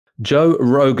Joe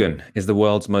Rogan is the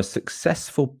world's most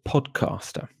successful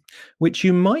podcaster, which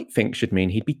you might think should mean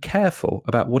he'd be careful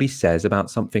about what he says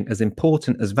about something as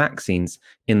important as vaccines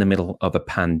in the middle of a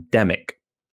pandemic.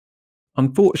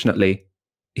 Unfortunately,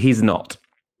 he's not.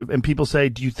 And people say,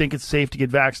 do you think it's safe to get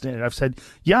vaccinated? I've said,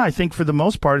 yeah, I think for the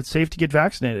most part, it's safe to get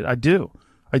vaccinated. I do.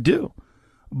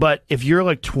 But if you're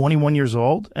like 21 years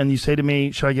old and you say to me,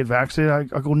 should I get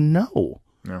vaccinated? I go, no.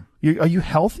 Yeah. Are you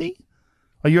healthy?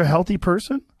 Are you a healthy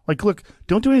person? Like, look,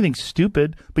 don't do anything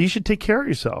stupid, but you should take care of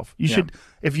yourself. You should,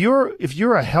 if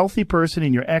you're a healthy person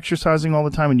and you're exercising all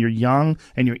the time and you're young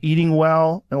and you're eating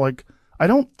well, and like, I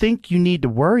don't think you need to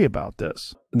worry about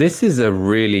this. This is a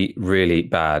really, really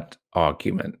bad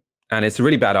argument. And it's a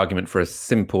really bad argument for a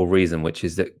simple reason, which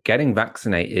is that getting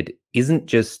vaccinated isn't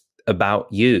just about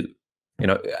you. You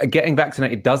know, getting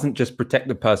vaccinated doesn't just protect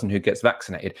the person who gets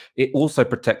vaccinated. It also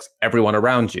protects everyone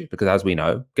around you, because as we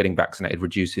know, getting vaccinated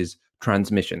reduces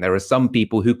transmission. There are some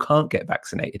people who can't get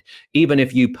vaccinated. Even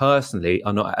if you personally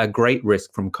are not at a great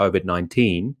risk from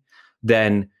COVID-19,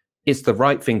 then it's the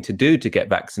right thing to do to get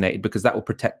vaccinated, because that will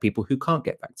protect people who can't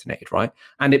get vaccinated, right?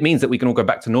 And it means that we can all go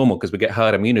back to normal because we get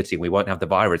herd immunity and we won't have the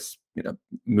virus,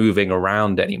 moving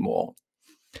around anymore.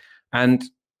 And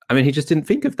I mean, he just didn't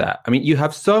think of that. I mean, you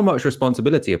have so much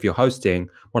responsibility if you're hosting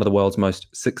one of the world's most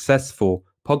successful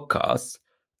podcasts,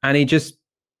 and he just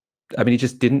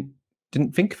didn't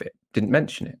think of it, didn't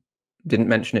mention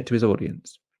it to his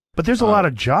audience. But there's a lot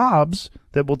of jobs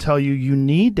that will tell you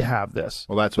need to have this.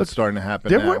 Well, that's what's starting to happen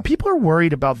now. People are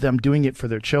worried about them doing it for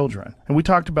their children. And we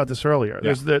talked about this earlier.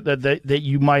 Yeah. There's that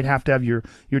you might have to have your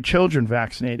children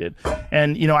vaccinated.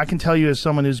 And, I can tell you as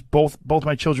someone who's both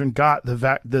my children got the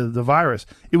virus,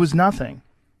 it was nothing.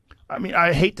 I mean,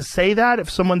 I hate to say that. If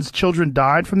someone's children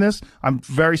died from this, I'm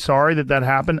very sorry that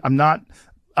happened. I'm not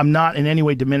in any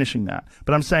way diminishing that.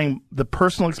 But I'm saying the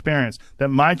personal experience that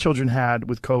my children had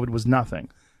with COVID was nothing.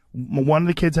 One of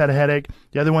the kids had a headache.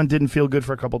 The other one didn't feel good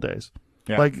for a couple of days.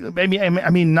 Yeah. Like maybe, I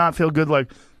mean, not feel good.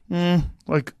 Like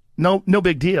no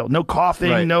big deal. No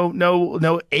coughing. Right.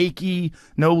 No achy.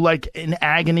 No like in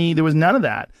agony. There was none of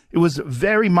that. It was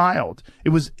very mild.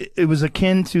 It was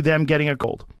akin to them getting a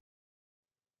cold.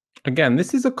 Again,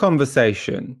 this is a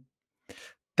conversation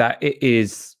that it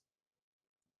is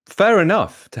fair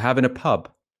enough to have in a pub.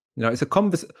 It's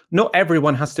a not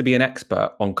everyone has to be an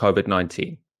expert on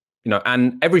COVID-19.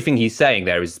 And everything he's saying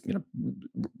there is,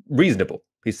 reasonable.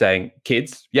 He's saying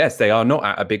kids, yes, they are not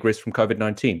at a big risk from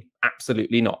COVID-19.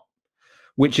 Absolutely not.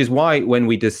 Which is why when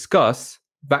we discuss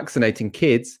vaccinating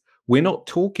kids, we're not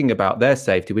talking about their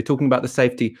safety. We're talking about the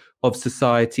safety of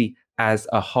society as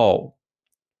a whole.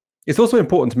 It's also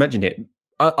important to mention here,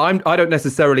 I don't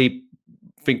necessarily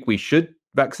think we should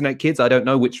vaccinate kids. I don't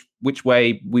know which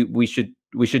way we should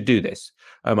do this.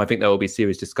 I think there will be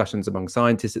serious discussions among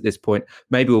scientists at this point.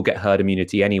 Maybe we'll get herd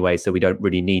immunity anyway, so we don't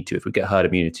really need to. If we get herd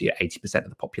immunity at 80% of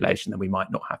the population, then we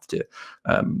might not have to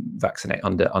vaccinate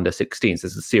under 16. So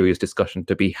there's a serious discussion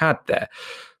to be had there.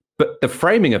 But the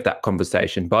framing of that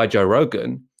conversation by Joe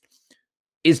Rogan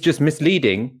is just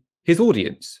misleading his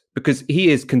audience, because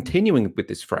he is continuing with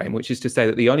this frame, which is to say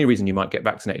that the only reason you might get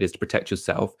vaccinated is to protect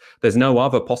yourself. There's no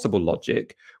other possible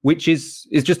logic, which is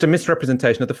just a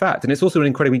misrepresentation of the fact. And it's also an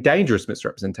incredibly dangerous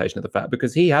misrepresentation of the fact,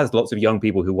 because he has lots of young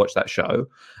people who watch that show,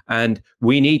 and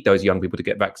we need those young people to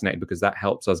get vaccinated because that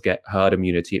helps us get herd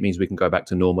immunity. It means we can go back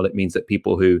to normal. It means that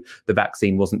people who the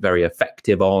vaccine wasn't very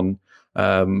effective on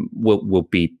will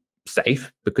be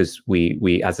safe, because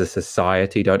we as a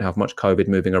society don't have much COVID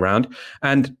moving around.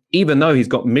 And even though he's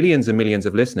got millions and millions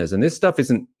of listeners, and this stuff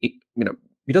isn't, he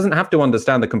doesn't have to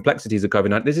understand the complexities of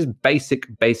COVID-19. This is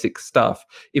basic stuff.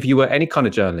 If you were any kind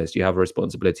of journalist, you have a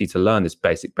responsibility to learn this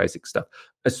basic stuff,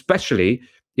 especially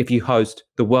if you host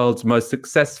the world's most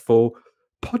successful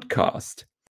podcast.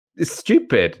 It's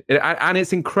stupid, and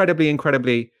it's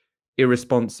incredibly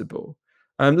irresponsible.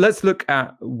 Let's look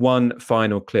at one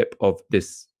final clip of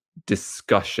this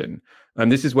discussion.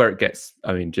 This is where it gets,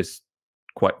 just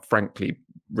quite frankly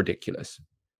ridiculous.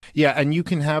 Yeah, and you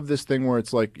can have this thing where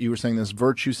it's like you were saying, this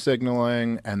virtue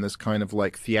signaling and this kind of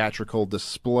like theatrical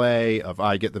display of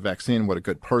I get the vaccine, what a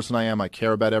good person I am, I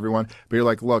care about everyone. But you're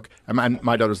like, look,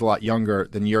 my daughter's a lot younger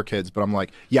than your kids, but I'm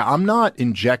like, yeah, I'm not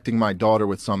injecting my daughter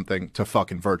with something to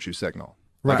fucking virtue signal.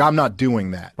 Right. Like, I'm not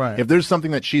doing that. Right. If there's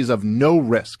something that she's of no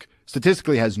risk,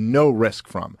 statistically has no risk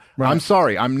from, right, I'm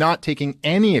sorry, I'm not taking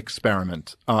any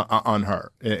experiment on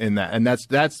her in that. And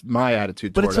that's my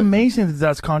attitude toward it. But it's amazing that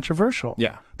that's controversial.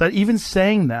 Yeah. That even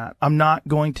saying that I'm not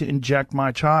going to inject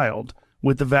my child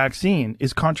with the vaccine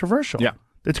is controversial. Yeah.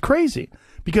 It's crazy.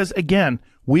 Because, again,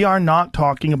 we are not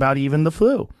talking about even the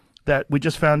flu. that we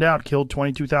just found out killed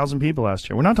 22,000 people last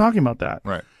year. We're not talking about that.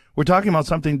 Right. We're talking about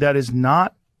something that is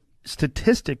not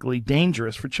statistically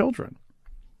dangerous for children.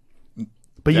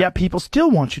 But yet people still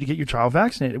want you to get your child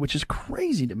vaccinated, which is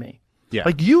crazy to me. Yeah.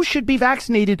 Like, you should be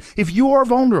vaccinated if you are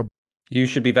vulnerable. You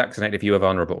should be vaccinated if you are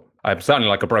vulnerable. I'm sounding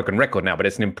like a broken record now, but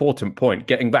it's an important point.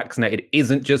 Getting vaccinated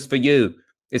isn't just for you.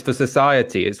 It's for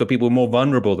society. It's for people more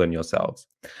vulnerable than yourselves.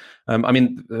 I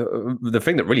mean, the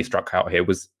thing that really struck out here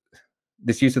was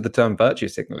this use of the term virtue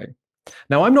signaling.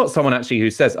 Now, I'm not someone actually who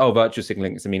says, oh, virtue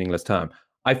signaling is a meaningless term.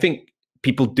 I think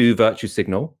people do virtue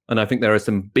signal, and I think there are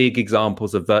some big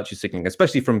examples of virtue signaling,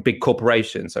 especially from big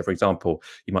corporations. So, for example,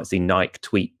 you might see Nike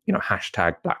tweet,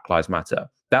 hashtag Black Lives Matter.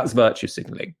 That's virtue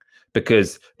signaling,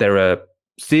 because there are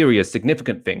serious,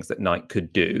 significant things that Nike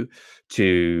could do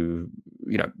to,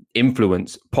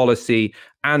 influence policy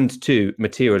and to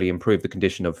materially improve the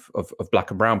condition of Black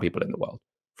and brown people in the world.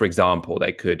 For example,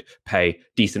 they could pay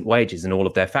decent wages in all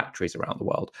of their factories around the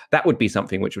world. That would be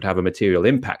something which would have a material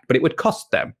impact, but it would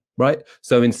cost them, right?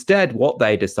 So instead, what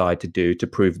they decide to do to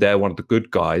prove they're one of the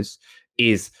good guys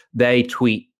is they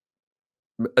tweet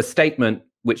a statement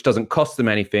which doesn't cost them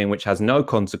anything, which has no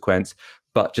consequence,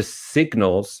 but just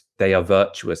signals they are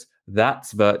virtuous.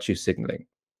 That's virtue signaling.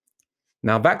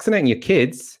 Now, vaccinating your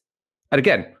kids, and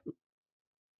again,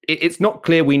 it's not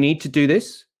clear we need to do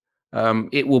this.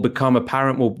 It will become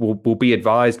apparent, we'll be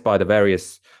advised by the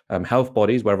various health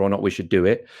bodies whether or not we should do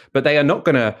it. But they are not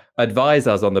going to advise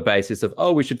us on the basis of,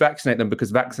 oh, we should vaccinate them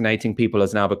because vaccinating people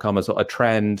has now become a sort of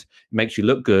trend, makes you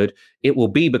look good. It will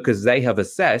be because they have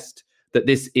assessed that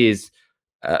this is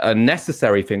a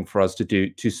necessary thing for us to do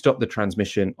to stop the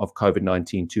transmission of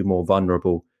COVID-19 to more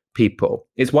vulnerable people.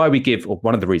 It's why we give, or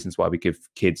one of the reasons why we give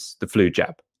kids the flu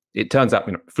jab. It turns out,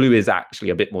 flu is actually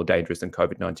a bit more dangerous than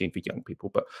COVID-19 for young people.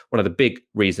 But one of the big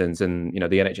reasons, and the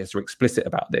NHS are explicit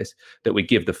about this, that we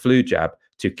give the flu jab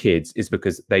to kids is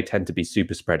because they tend to be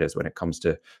super spreaders when it comes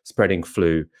to spreading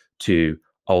flu to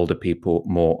older people,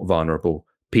 more vulnerable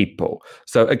people.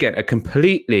 So again, a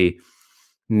completely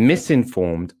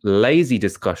misinformed, lazy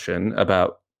discussion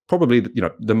about probably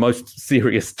the most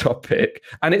serious topic.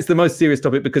 And it's the most serious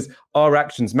topic because our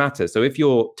actions matter. So if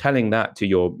you're telling that to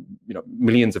your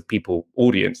millions of people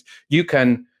audience, you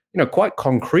can quite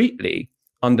concretely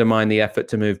undermine the effort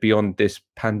to move beyond this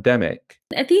pandemic.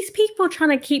 Are these people trying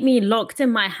to keep me locked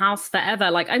in my house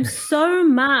forever? Like, I'm so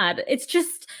mad. It's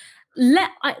just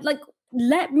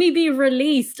let me be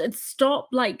released and stop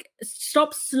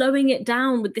slowing it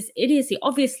down with this idiocy.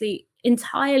 Obviously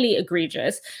entirely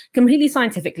egregious, completely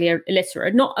scientifically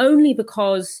illiterate, not only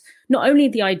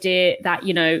the idea that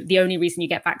the only reason you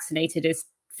get vaccinated is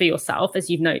for yourself, as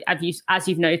you've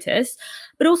noticed,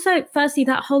 but also firstly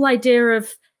that whole idea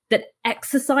of that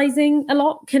exercising a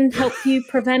lot can help you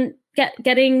prevent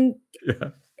getting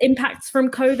impacts from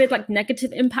COVID, like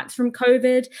negative impacts from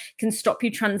COVID, can stop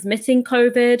you transmitting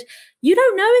COVID. You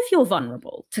don't know if you're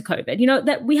vulnerable to COVID.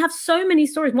 That we have so many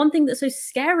stories. One thing that's so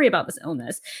scary about this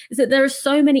illness is that there are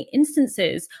so many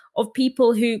instances of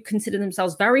people who consider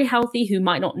themselves very healthy, who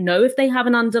might not know if they have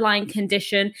an underlying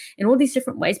condition in all these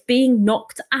different ways, being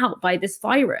knocked out by this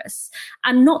virus.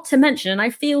 And not to mention, and I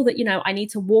feel that, I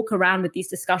need to walk around with these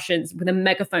discussions with a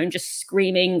megaphone just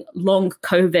screaming long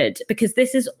COVID, because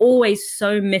this is always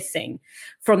so missing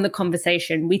from the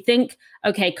conversation. We think,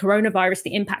 okay, coronavirus,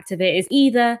 the impact of it is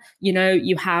either,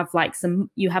 you have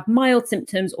mild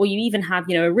symptoms, or you even have,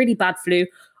 a really bad flu,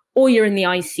 or you're in the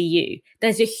ICU.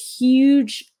 There's a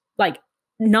huge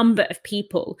number of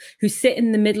people who sit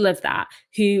in the middle of that,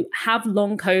 who have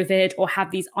long COVID or have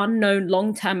these unknown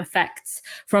long-term effects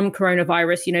from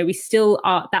coronavirus. We still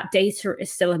are, that data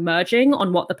is still emerging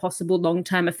on what the possible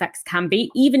long-term effects can be,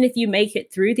 even if you make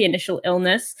it through the initial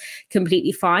illness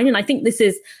completely fine. And I think this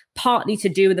is partly to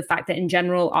do with the fact that in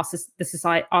general, our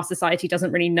society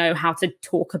doesn't really know how to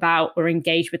talk about or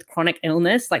engage with chronic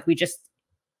illness. Like, we just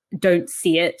don't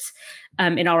see it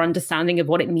in our understanding of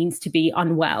what it means to be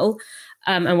unwell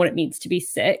and what it means to be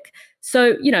sick.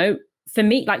 So, for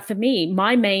me,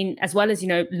 my main, as well as,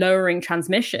 lowering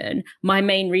transmission, my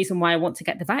main reason why I want to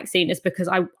get the vaccine is because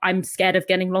I'm scared of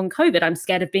getting long COVID. I'm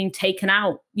scared of being taken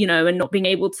out, and not being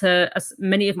able to, as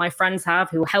many of my friends have,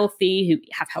 who are healthy, who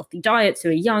have healthy diets, who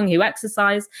are young, who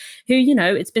exercise, who,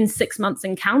 it's been 6 months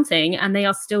and counting, and they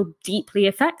are still deeply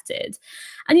affected.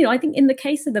 And, I think in the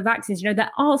case of the vaccines,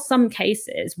 there are some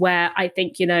cases where I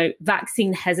think,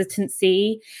 vaccine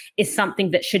hesitancy is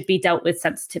something that should be dealt with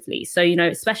sensitively. So,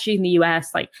 especially in the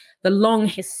US, like the long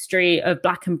history of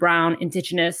Black and brown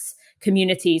Indigenous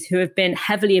communities who have been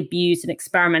heavily abused and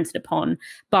experimented upon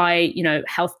by,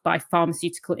 by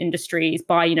pharmaceutical industries,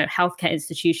 by, healthcare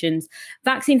institutions.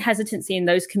 Vaccine hesitancy in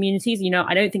those communities,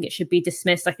 I don't think it should be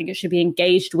dismissed. I think it should be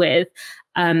engaged with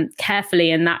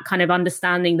carefully, and that kind of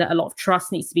understanding that a lot of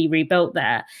trust needs to be rebuilt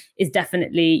there is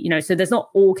definitely, so there's not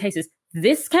all cases.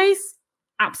 This case,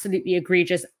 absolutely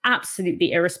egregious,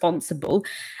 absolutely irresponsible.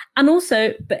 And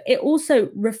also, but it also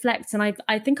reflects, and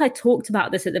I think I talked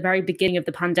about this at the very beginning of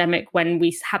the pandemic when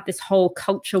we had this whole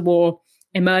culture war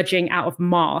emerging out of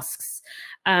masks,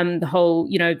 the whole,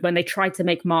 when they tried to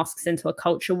make masks into a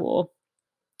culture war.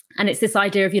 And it's this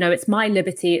idea of, it's my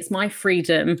liberty, it's my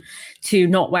freedom to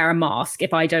not wear a mask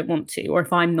if I don't want to, or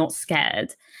if I'm not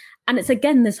scared. And it's,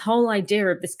 again, this whole idea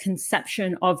of this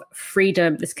conception of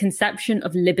freedom, this conception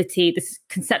of liberty, this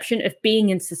conception of being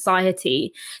in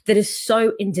society that is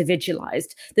so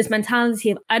individualized, this mentality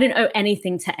of I don't owe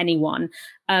anything to anyone.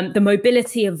 The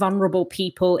mobility of vulnerable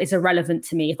people is irrelevant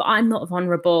to me. If I'm not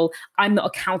vulnerable, I'm not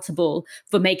accountable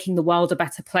for making the world a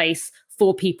better place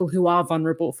for people who are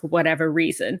vulnerable for whatever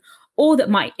reason. Or that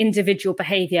my individual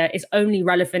behavior is only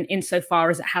relevant insofar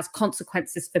as it has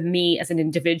consequences for me as an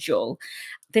individual.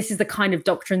 This is the kind of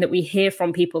doctrine that we hear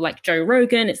from people like Joe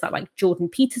Rogan. It's that like Jordan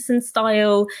Peterson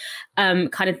style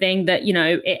kind of thing that,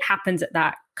 it happens at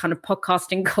that kind of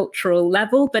podcasting cultural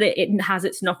level, but it has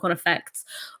its knock-on effects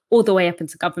all the way up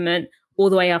into government, all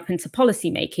the way up into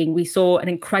policymaking. We saw an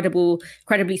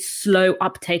incredibly slow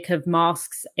uptake of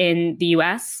masks in the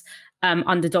US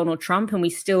under Donald Trump, and we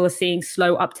still are seeing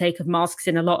slow uptake of masks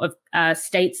in a lot of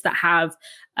states that have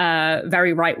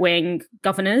very right-wing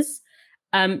governors.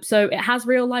 So it has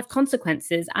real life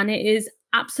consequences, and it is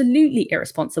absolutely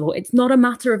irresponsible. It's not a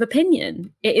matter of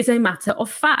opinion. It is a matter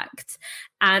of fact.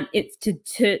 And it's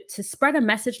to spread a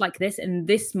message like this in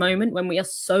this moment when we are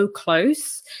so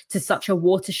close to such a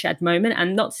watershed moment,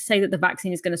 and not to say that the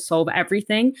vaccine is going to solve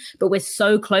everything, but we're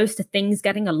so close to things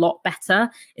getting a lot better,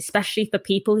 especially for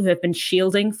people who have been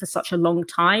shielding for such a long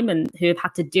time and who have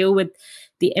had to deal with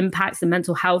the impacts, the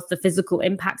mental health, the physical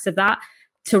impacts of that.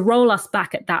 To roll us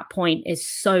back at that point is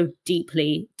so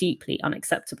deeply, deeply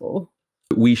unacceptable.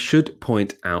 We should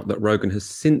point out that Rogan has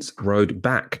since rode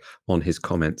back on his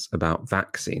comments about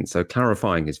vaccines. So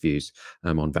clarifying his views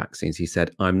on vaccines, he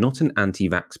said, "I'm not an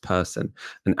anti-vax person,"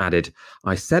 and added,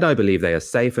 "I said I believe they are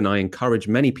safe and I encourage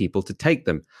many people to take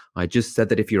them. I just said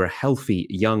that if you're a healthy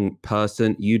young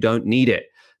person, you don't need it.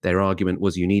 Their argument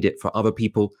was you need it for other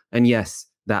people. And yes,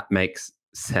 that makes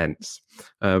sense."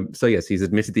 So yes, he's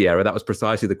admitted the error. That was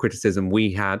precisely the criticism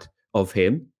we had of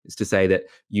him, is to say that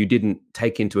you didn't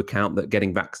take into account that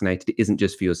getting vaccinated isn't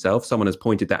just for yourself. Someone has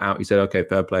pointed that out. He said, okay,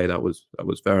 fair play. That was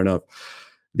fair enough.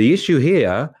 The issue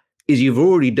here is you've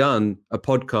already done a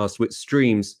podcast which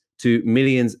streams to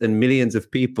millions and millions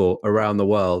of people around the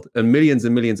world, and millions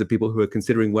of people who are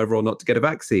considering whether or not to get a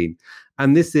vaccine.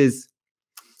 And this is,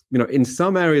 in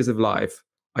some areas of life,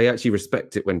 I actually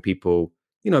respect it when people,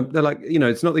 they're like,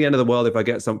 it's not the end of the world if I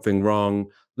get something wrong.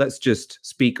 Let's just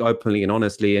speak openly and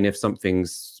honestly. And if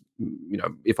something's,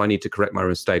 if I need to correct my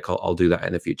mistake, I'll do that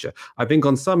in the future. I think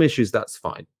on some issues, that's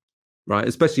fine, right?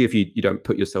 Especially if you don't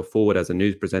put yourself forward as a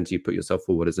news presenter, you put yourself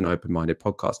forward as an open-minded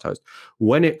podcast host.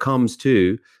 When it comes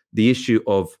to the issue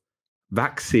of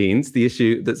vaccines, the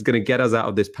issue that's going to get us out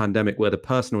of this pandemic, where the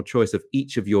personal choice of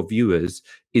each of your viewers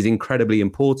is incredibly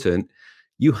important,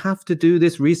 you have to do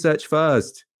this research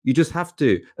first. You just have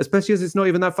to, especially as it's not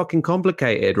even that fucking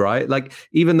complicated, right? Like,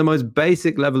 even the most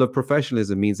basic level of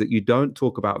professionalism means that you don't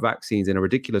talk about vaccines in a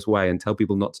ridiculous way and tell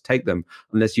people not to take them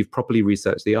unless you've properly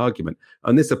researched the argument.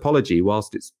 And this apology,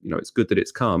 whilst it's, it's good that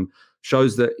it's come,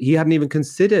 shows that he hadn't even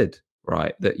considered,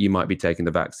 right, that you might be taking the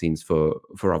vaccines for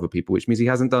other people, which means he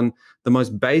hasn't done the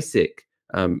most basic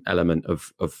element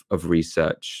of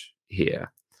research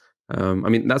here.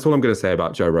 That's all I'm going to say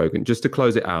about Joe Rogan. Just to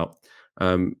close it out,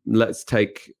 let's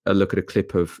take a look at a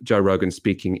clip of Joe Rogan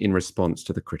speaking in response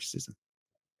to the criticism.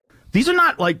 These are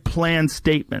not like planned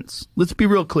statements. Let's be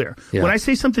real clear. Yeah. When I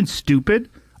say something stupid,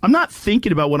 I'm not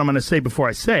thinking about what I'm going to say before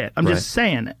I say it. I'm just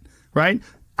saying it, right?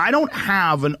 I don't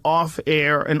have an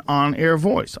off-air and on-air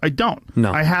voice. I don't.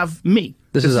 No. I have me.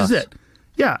 This is it.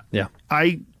 Yeah. Yeah.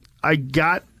 I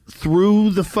got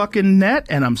through the fucking net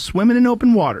and I'm swimming in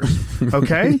open waters.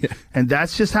 Okay? Yeah. And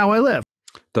that's just how I live.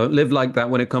 Don't live like that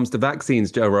when it comes to vaccines,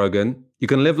 Joe Rogan. You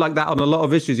can live like that on a lot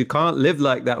of issues. You can't live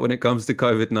like that when it comes to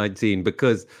COVID-19,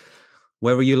 because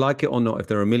whether you like it or not, if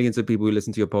there are millions of people who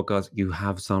listen to your podcast, you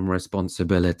have some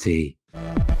responsibility.